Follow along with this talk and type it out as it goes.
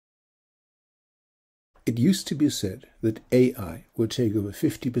It used to be said that AI will take over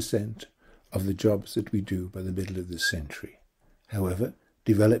 50% of the jobs that we do by the middle of this century. However,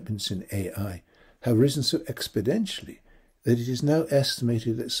 developments in AI have risen so exponentially that it is now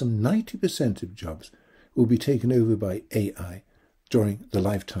estimated that some 90% of jobs will be taken over by AI during the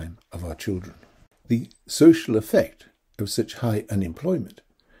lifetime of our children. The social effect of such high unemployment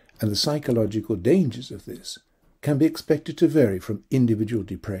and the psychological dangers of this can be expected to vary from individual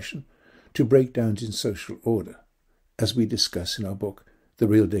depression to breakdowns in social order, as we discuss in our book, The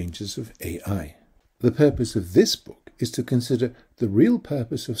Real Dangers of AI. The purpose of this book is to consider the real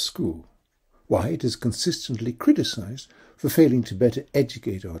purpose of school, why it is consistently criticized for failing to better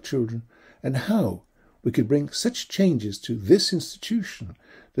educate our children, and how we could bring such changes to this institution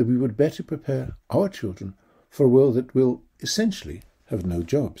that we would better prepare our children for a world that will essentially have no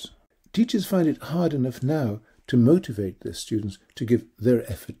jobs. Teachers find it hard enough now to motivate their students to give their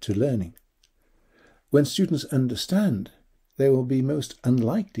effort to learning. When students understand they will be most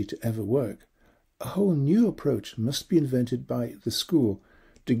unlikely to ever work, a whole new approach must be invented by the school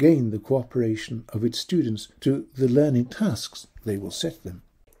to gain the cooperation of its students to the learning tasks they will set them.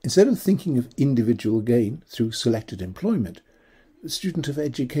 Instead of thinking of individual gain through selected employment, the student of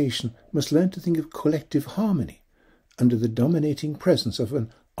education must learn to think of collective harmony under the dominating presence of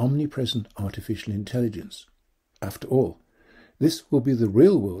an omnipresent artificial intelligence. After all, this will be the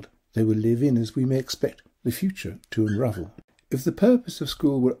real world they will live in as we may expect the future to unravel. If the purpose of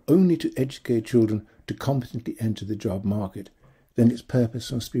school were only to educate children to competently enter the job market, then its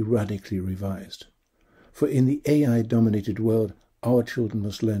purpose must be radically revised. For in the AI-dominated world our children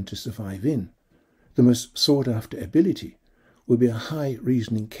must learn to survive in, the most sought-after ability will be a high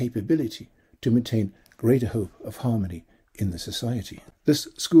reasoning capability to maintain greater hope of harmony in the society. Thus,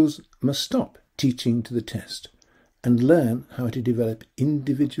 schools must stop teaching to the test and learn how to develop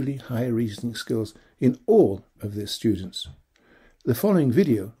individually higher reasoning skills in all of their students. The following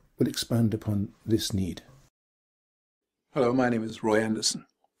video will expand upon this need. Hello, my name is Roy Andersen.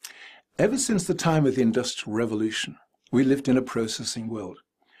 Ever since the time of the Industrial Revolution, we lived in a processing world.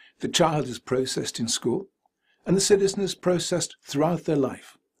 The child is processed in school, and the citizen is processed throughout their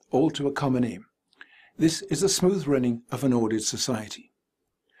life, all to a common aim. This is the smooth running of an ordered society.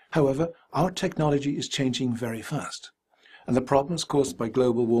 However, our technology is changing very fast, and the problems caused by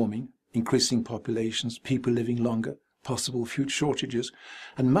global warming, increasing populations, people living longer, possible food shortages,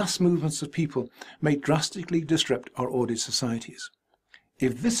 and mass movements of people may drastically disrupt our ordered societies.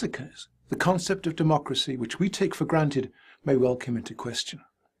 If this occurs, the concept of democracy, which we take for granted, may well come into question.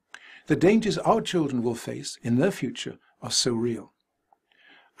 The dangers our children will face in their future are so real.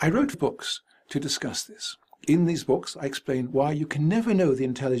 I wrote books to discuss this. In these books, I explain why you can never know the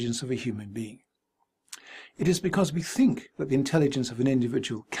intelligence of a human being. It is because we think that the intelligence of an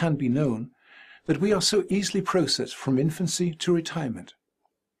individual can be known that we are so easily processed from infancy to retirement.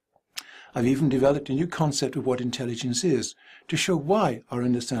 I've even developed a new concept of what intelligence is to show why our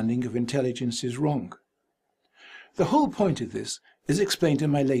understanding of intelligence is wrong. The whole point of this is explained in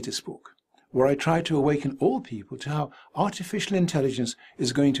my latest book, where I try to awaken all people to how artificial intelligence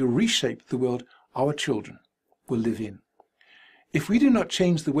is going to reshape the world our children will live in. If we do not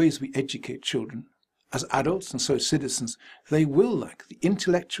change the ways we educate children, as adults and so citizens, they will lack the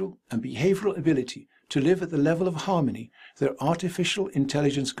intellectual and behavioral ability to live at the level of harmony their artificial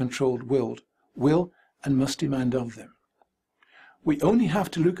intelligence-controlled world will and must demand of them. We only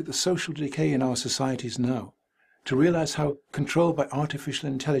have to look at the social decay in our societies now to realize how control by artificial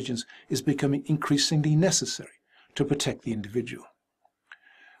intelligence is becoming increasingly necessary to protect the individual.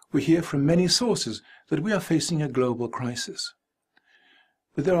 We hear from many sources that we are facing a global crisis.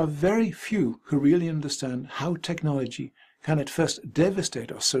 But there are very few who really understand how technology can at first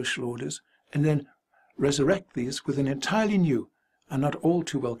devastate our social orders and then resurrect these with an entirely new and not all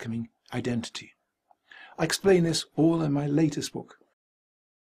too welcoming identity. I explain this all in my latest book,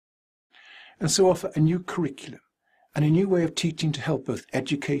 and so offer a new curriculum and a new way of teaching to help both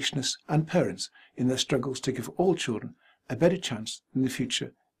educationists and parents in their struggles to give all children a better chance in the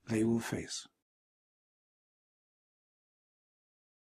future they will face.